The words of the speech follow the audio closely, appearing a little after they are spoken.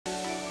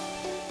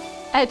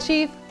At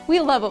Chief, we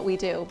love what we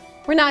do.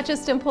 We're not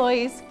just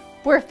employees,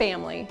 we're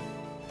family.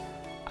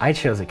 I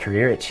chose a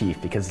career at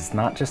Chief because it's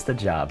not just a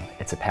job,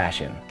 it's a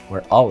passion.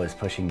 We're always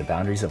pushing the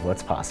boundaries of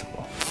what's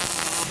possible.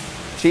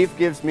 Chief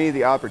gives me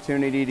the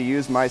opportunity to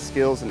use my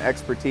skills and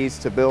expertise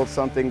to build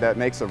something that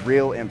makes a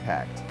real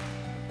impact.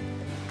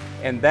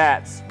 And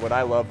that's what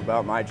I love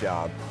about my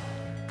job.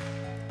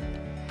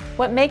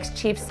 What makes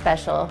Chief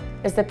special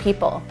is the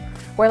people.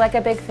 We're like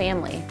a big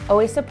family,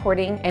 always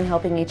supporting and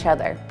helping each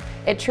other.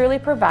 It truly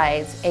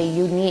provides a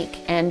unique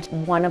and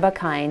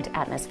one-of-a-kind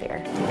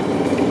atmosphere.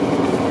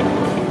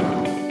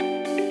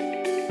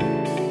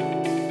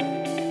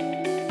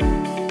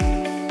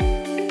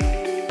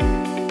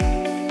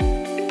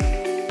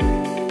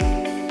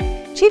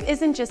 Chief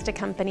isn't just a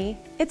company,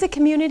 it's a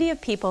community of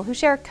people who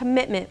share a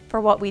commitment for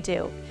what we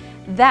do.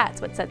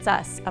 That's what sets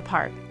us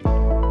apart.